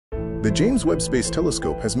The James Webb Space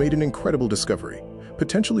Telescope has made an incredible discovery,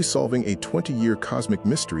 potentially solving a 20-year cosmic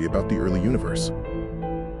mystery about the early universe.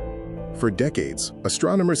 For decades,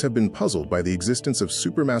 astronomers have been puzzled by the existence of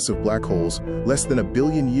supermassive black holes less than 1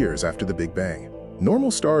 billion years after the Big Bang. Normal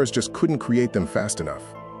stars just couldn't create them fast enough.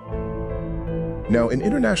 Now, an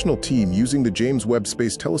international team using the James Webb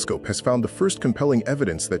Space Telescope has found the first compelling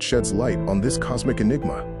evidence that sheds light on this cosmic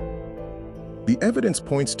enigma. The evidence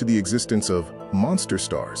points to the existence of monster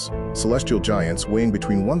stars, celestial giants weighing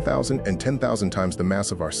between 1,000 and 10,000 times the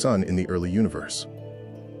mass of our Sun in the early universe.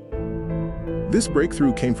 This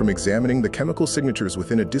breakthrough came from examining the chemical signatures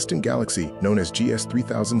within a distant galaxy known as GS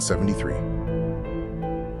 3073.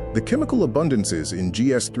 The chemical abundances in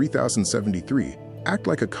GS 3073 act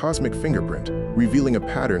like a cosmic fingerprint, revealing a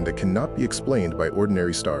pattern that cannot be explained by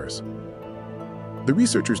ordinary stars. The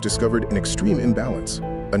researchers discovered an extreme imbalance,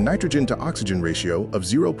 a nitrogen-to-oxygen ratio of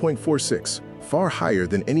 0.46, far higher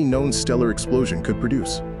than any known stellar explosion could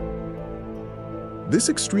produce. This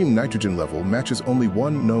extreme nitrogen level matches only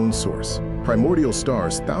one known source, primordial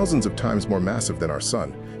stars thousands of times more massive than our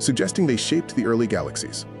Sun, suggesting they shaped the early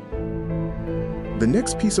galaxies. The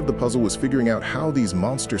next piece of the puzzle was figuring out how these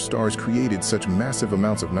monster stars created such massive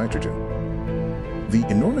amounts of nitrogen. The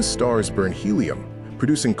enormous stars burn helium,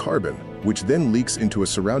 producing carbon, which then leaks into a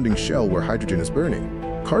surrounding shell where hydrogen is burning.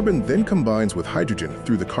 Carbon then combines with hydrogen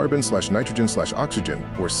through the carbon/nitrogen/oxygen,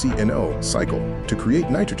 or CNO, cycle to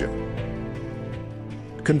create nitrogen.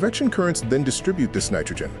 Convection currents then distribute this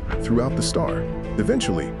nitrogen throughout the star.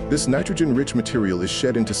 Eventually, this nitrogen-rich material is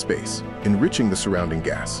shed into space, enriching the surrounding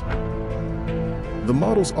gas. The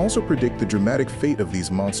models also predict the dramatic fate of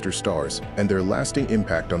these monster stars and their lasting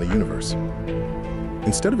impact on the universe.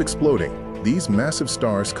 Instead of exploding, these massive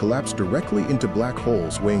stars collapse directly into black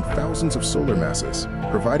holes weighing thousands of solar masses,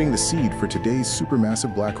 providing the seed for today's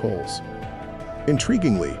supermassive black holes.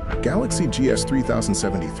 Intriguingly, galaxy GS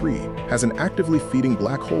 3073 has an actively feeding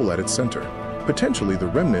black hole at its center, potentially the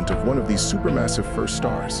remnant of one of these supermassive first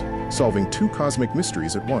stars, solving two cosmic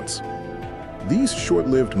mysteries at once. These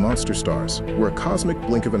short-lived monster stars were a cosmic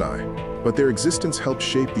blink of an eye, but their existence helped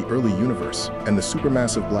shape the early universe and the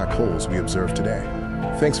supermassive black holes we observe today.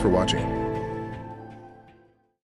 Thanks for watching.